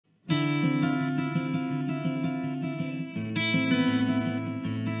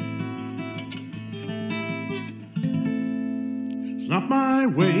not my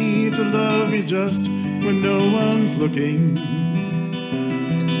way to love you just when no one's looking.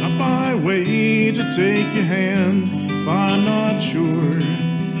 It's not my way to take your hand if I'm not sure.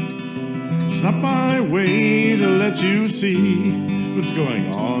 It's not my way to let you see what's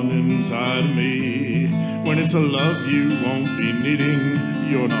going on inside of me. When it's a love you won't be needing,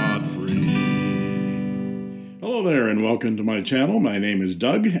 you're not free. Hello there and welcome to my channel. My name is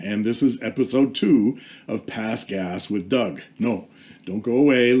Doug and this is episode 2 of Pass Gas with Doug. No, don't go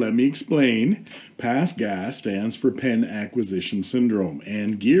away, let me explain. Pass Gas stands for Pen Acquisition Syndrome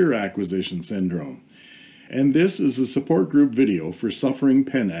and Gear Acquisition Syndrome. And this is a support group video for suffering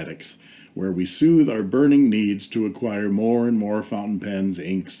pen addicts, where we soothe our burning needs to acquire more and more fountain pens,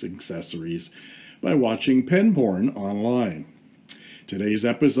 inks, accessories by watching pen porn online. Today's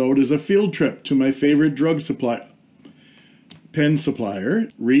episode is a field trip to my favorite pen supplier,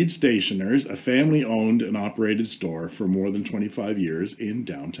 Reid Stationers, a family-owned and operated store for more than 25 years in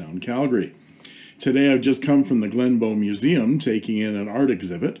downtown Calgary. Today I've just come from the Glenbow Museum taking in an art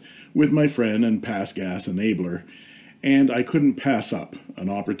exhibit with my friend and Pass Gas enabler, and I couldn't pass up an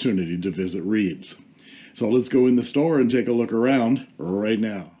opportunity to visit Reid's. So let's go in the store and take a look around right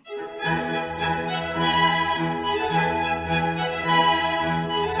now.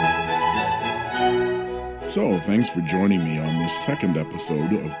 So, thanks for joining me on this second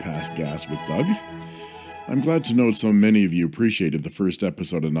episode of Pass Gas with Doug. I'm glad to know so many of you appreciated the first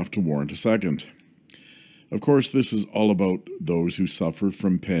episode enough to warrant a second. Of course, this is all about those who suffer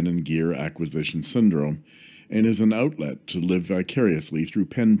from pen and gear acquisition syndrome, and is an outlet to live vicariously through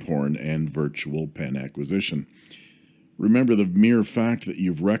pen porn and virtual pen acquisition. Remember, the mere fact that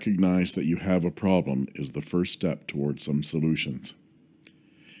you've recognized that you have a problem is the first step towards some solutions.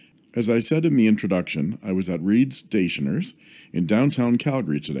 As I said in the introduction, I was at Reid Stationers in downtown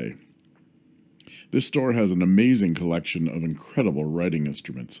Calgary today. This store has an amazing collection of incredible writing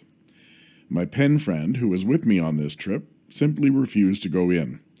instruments. My pen friend, who was with me on this trip, simply refused to go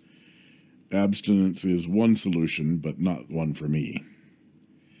in. Abstinence is one solution, but not one for me.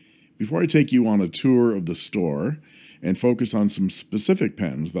 Before I take you on a tour of the store and focus on some specific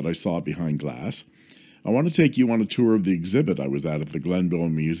pens that I saw behind glass, I want to take you on a tour of the exhibit I was at the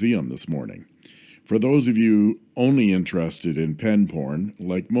Glenbow Museum this morning. For those of you only interested in pen porn,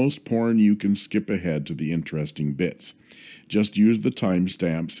 like most porn, you can skip ahead to the interesting bits. Just use the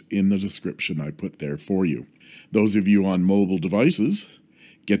timestamps in the description I put there for you. Those of you on mobile devices,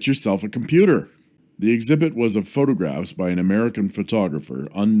 get yourself a computer. The exhibit was of photographs by an American photographer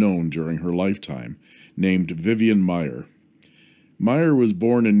unknown during her lifetime, named Vivian Maier. Maier was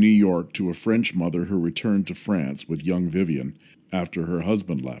born in New York to a French mother who returned to France with young Vivian after her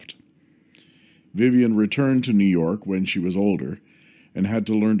husband left. Vivian returned to New York when she was older and had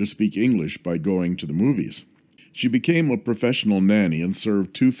to learn to speak English by going to the movies. She became a professional nanny and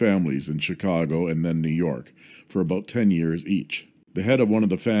served 2 families in Chicago and then New York for about 10 years each. The head of one of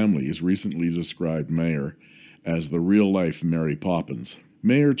the families recently described Maier as the real-life Mary Poppins.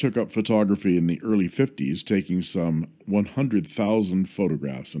 Maier took up photography in the early 50s, taking some 100,000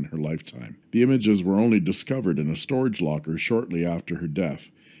 photographs in her lifetime. The images were only discovered in a storage locker shortly after her death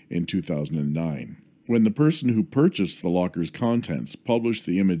in 2009. When the person who purchased the locker's contents published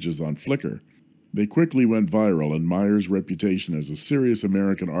the images on Flickr, they quickly went viral, and Maier's reputation as a serious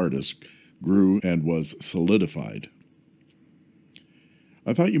American artist grew and was solidified.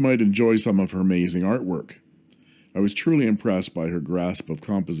 I thought you might enjoy some of her amazing artwork. I was truly impressed by her grasp of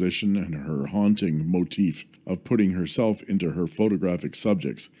composition and her haunting motif of putting herself into her photographic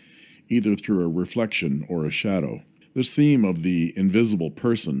subjects, either through a reflection or a shadow. This theme of the invisible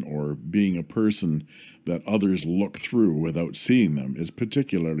person, or being a person that others look through without seeing them, is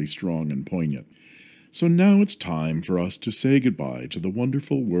particularly strong and poignant. So now it's time for us to say goodbye to the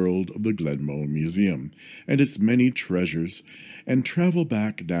wonderful world of the Glenbow Museum and its many treasures, and travel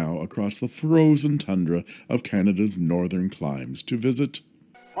back now across the frozen tundra of Canada's northern climes to visit.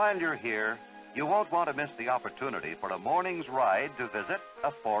 While you're here, you won't want to miss the opportunity for a morning's ride to visit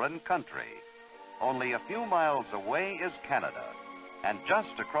a foreign country. Only a few miles away is Canada, and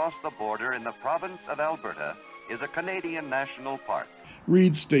just across the border in the province of Alberta is a Canadian national park.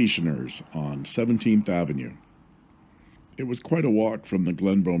 Reid Stationers on 17th Avenue. It was quite a walk from the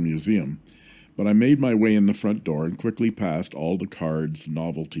Glenbow Museum, but I made my way in the front door and quickly passed all the cards,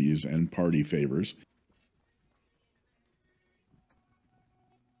 novelties, and party favors.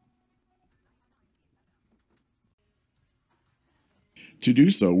 To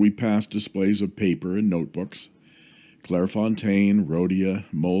do so, we passed displays of paper and notebooks, Clairefontaine, Rhodia,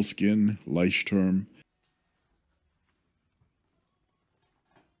 Moleskine, Leuchtturm,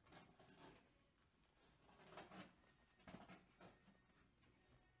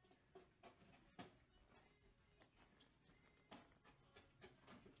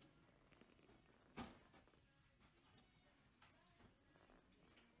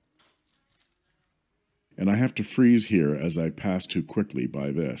 and I have to freeze here as I pass too quickly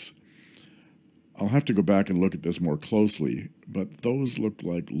by this. I'll have to go back and look at this more closely, but those look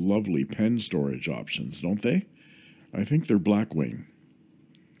like lovely pen storage options, don't they? I think they're Blackwing.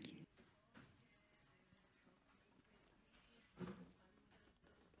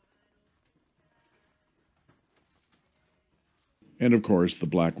 And of course the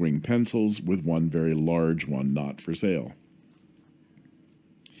Blackwing pencils with one very large one not for sale.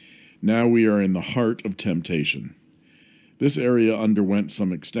 Now we are in the heart of temptation. This area underwent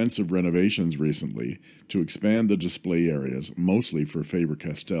some extensive renovations recently to expand the display areas, mostly for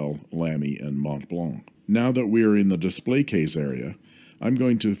Faber-Castell, Lamy, and Montblanc. Now that we are in the display case area, I'm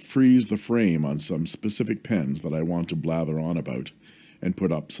going to freeze the frame on some specific pens that I want to blather on about and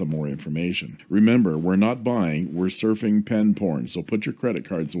put up some more information. Remember, we're not buying, we're surfing pen porn, so put your credit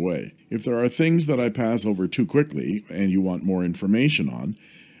cards away. If there are things that I pass over too quickly and you want more information on,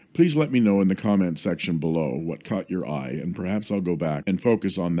 please let me know in the comment section below what caught your eye, and perhaps I'll go back and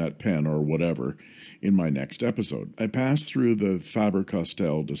focus on that pen or whatever in my next episode. I passed through the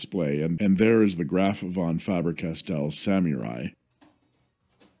Faber-Castell display, and there is the Graf von Faber-Castell Samurai,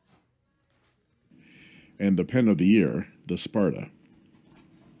 and the pen of the year, the Sparta.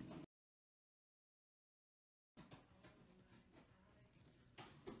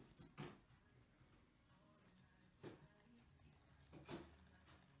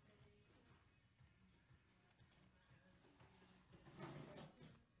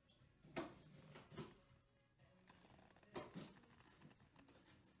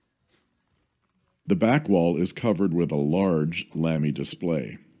 The back wall is covered with a large Lamy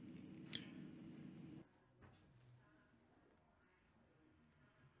display.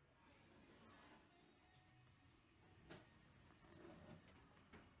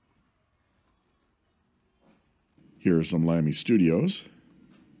 Here are some Lamy Studios,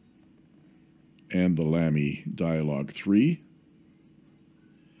 and the Lamy Dialogue 3,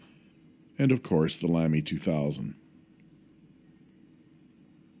 and of course the Lamy 2000.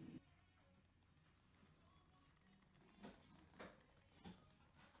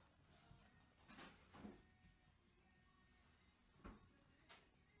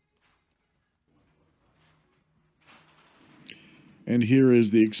 And here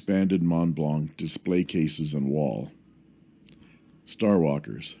is the expanded Montblanc display cases and wall.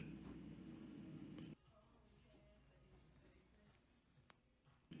 Starwalkers.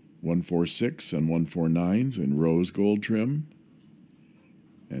 .146 and 149s in rose gold trim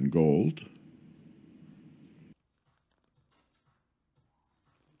and gold.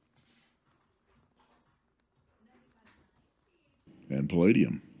 And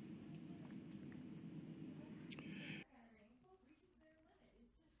palladium.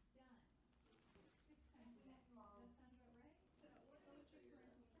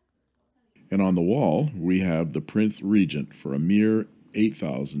 And on the wall, we have the Prince Regent for a mere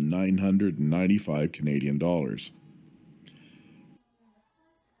 8,995 Canadian dollars.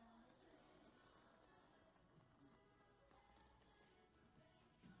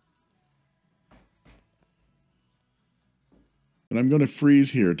 And I'm going to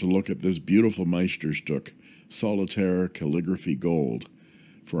freeze here to look at this beautiful Meisterstück Solitaire Calligraphy Gold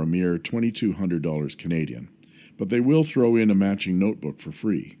for a mere $2,200 Canadian. But they will throw in a matching notebook for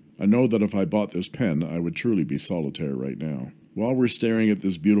free. I know that if I bought this pen, I would truly be solitaire right now. While we're staring at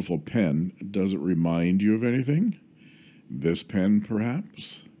this beautiful pen, does it remind you of anything? This pen,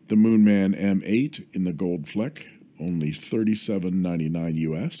 perhaps? The Moonman M8 in the gold fleck, only $37.99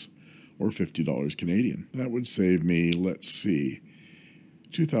 US, or $50 Canadian. That would save me, let's see,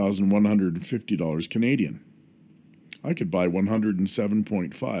 $2,150 Canadian. I could buy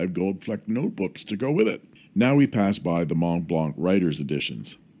 107.5 gold fleck notebooks to go with it. Now we pass by the Montblanc Writer's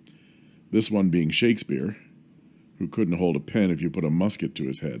Editions. This one being Shakespeare, who couldn't hold a pen if you put a musket to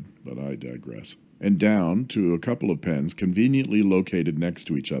his head, but I digress. And down to a couple of pens conveniently located next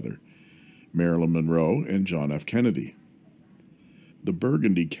to each other, Marilyn Monroe and John F. Kennedy. The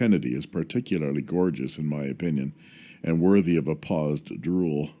Burgundy Kennedy is particularly gorgeous in my opinion, and worthy of a paused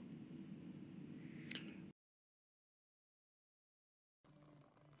drool.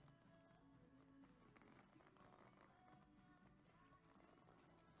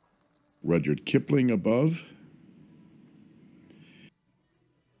 Rudyard Kipling above.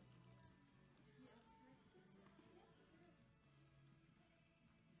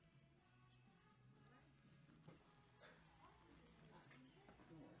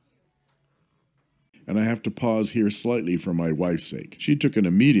 And I have to pause here slightly for my wife's sake. She took an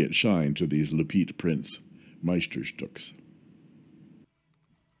immediate shine to these Le Petit Prince Meisterstücks.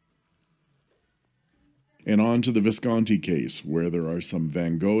 And on to the Visconti case, where there are some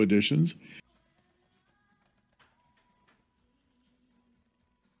Van Gogh editions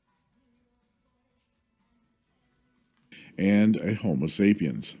and a Homo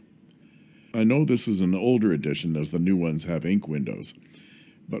sapiens. I know this is an older edition as the new ones have ink windows,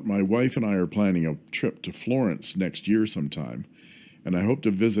 but my wife and I are planning a trip to Florence next year sometime, and I hope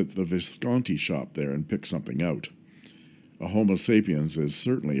to visit the Visconti shop there and pick something out. A Homo sapiens is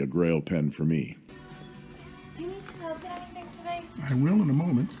certainly a grail pen for me. Do you need some help with anything today? I will in a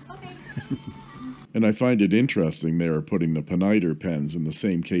moment. Okay. And I find it interesting they are putting the Peneider pens in the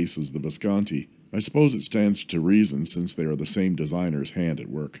same case as the Visconti. I suppose it stands to reason since they are the same designer's hand at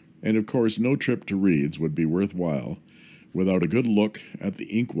work. And of course, no trip to Reid's would be worthwhile without a good look at the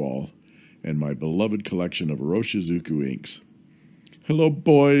ink wall and my beloved collection of Iroshizuku inks. Hello,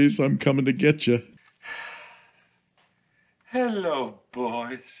 boys. I'm coming to get you. Hello,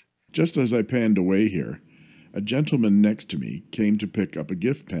 boys. Just as I panned away here, a gentleman next to me came to pick up a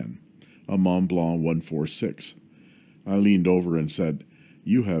gift pen, a Montblanc 146. I leaned over and said,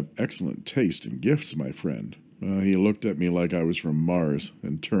 "You have excellent taste in gifts, my friend." He looked at me like I was from Mars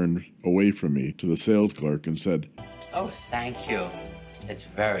and turned away from me to the sales clerk and said, "Oh, thank you. It's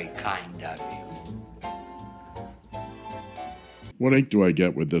very kind of you." "What ink do I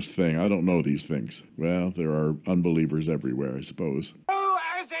get with this thing? I don't know these things." Well, there are unbelievers everywhere, I suppose. Who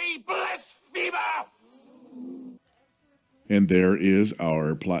is a blasphemer? And there is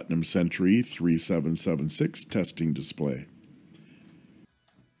our Platinum Century 3776 testing display.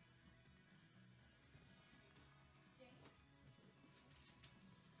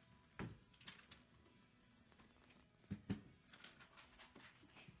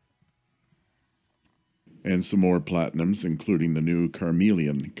 And some more platinums, including the new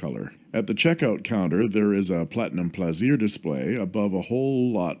Carmelian color. At the checkout counter, there is a Platinum Plaisir display above a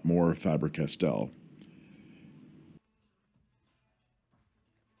whole lot more Faber-Castell.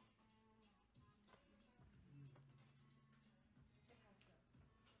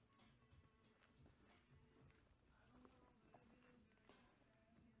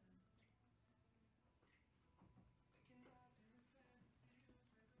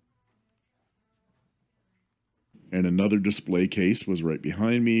 And another display case was right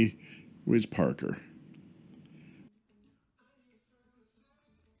behind me with Parker.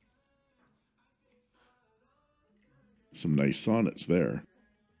 Some nice sonnets there.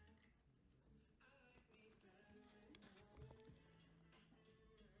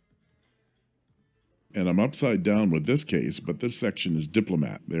 And I'm upside down with this case, but this section is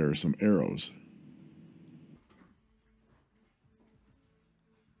Diplomat. There are some arrows.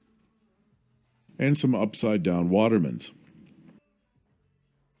 And some upside down Watermans.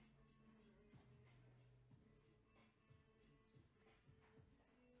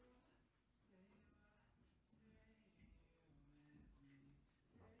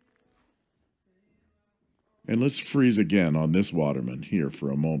 And let's freeze again on this Waterman here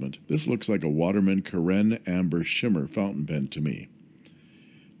for a moment. This looks like a Waterman Carradine Amber Shimmer fountain pen to me.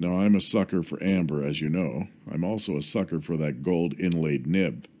 Now, I'm a sucker for amber, as you know. I'm also a sucker for that gold inlaid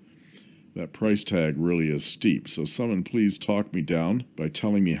nib. That price tag really is steep, so someone please talk me down by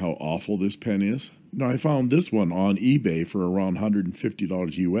telling me how awful this pen is. Now, I found this one on eBay for around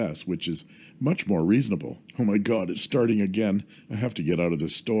 $150 US, which is much more reasonable. Oh my God, it's starting again. I have to get out of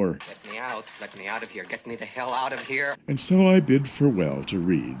this store. Let me out of here, get me the hell out of here. And so I bid farewell to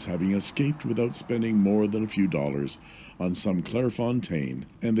Reid's, having escaped without spending more than a few dollars on some Clairefontaine,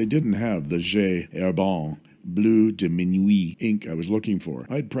 and they didn't have the J. Herbin Bleu de Minuit ink I was looking for.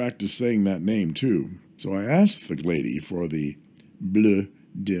 I'd practiced saying that name too, so I asked the lady for the Bleu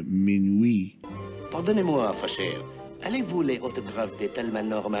de Minuit. Pardonnez-moi, Faucher. Allez-vous les autographes des Talman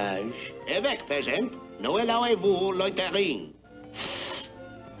Normage? Avec peasant, Noël avez-vous loitering?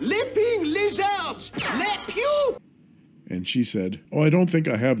 Leaping lizards! Les pew! And she said, "Oh, I don't think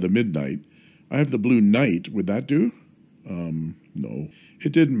I have the Midnight. I have the Blue Night. Would that do?" No.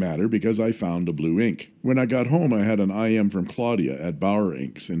 It didn't matter because I found a blue ink. When I got home, I had an IM from Claudia at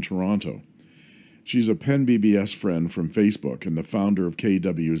Bauerinks in Toronto. She's a Pen BBS friend from Facebook and the founder of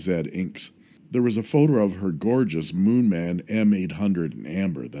KWZ Inks. There was a photo of her gorgeous Moonman M800 in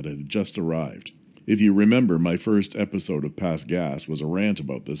amber that had just arrived. If you remember, my first episode of Past Gas was a rant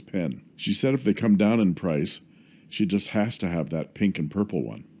about this pen. She said if they come down in price, she just has to have that pink and purple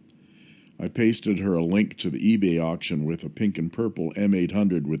one. I pasted her a link to the eBay auction with a pink and purple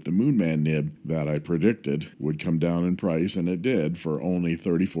M800 with the Moonman Nib that I predicted would come down in price, and it did for only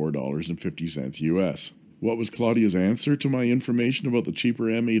 $34.50 US. What was Claudia's answer to my information about the cheaper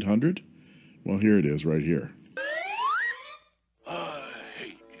M800? Well, here it is right here. I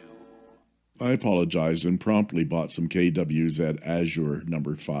hate you. I apologized and promptly bought some KWZ Azure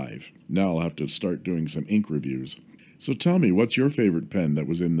number 5. Now I'll have to start doing some ink reviews. So tell me, what's your favorite pen that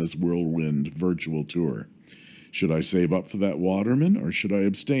was in this whirlwind virtual tour? Should I save up for that Waterman, or should I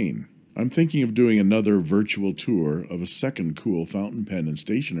abstain? I'm thinking of doing another virtual tour of a second cool fountain pen and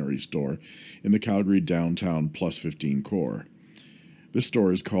stationery store in the Calgary downtown Plus 15 core. This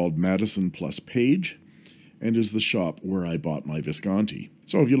store is called Madison Plus Page and is the shop where I bought my Visconti.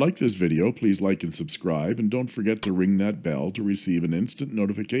 So if you like this video, please like and subscribe, and don't forget to ring that bell to receive an instant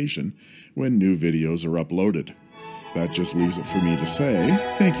notification when new videos are uploaded. That just leaves it for me to say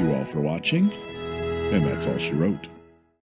thank you all for watching, and that's all she wrote.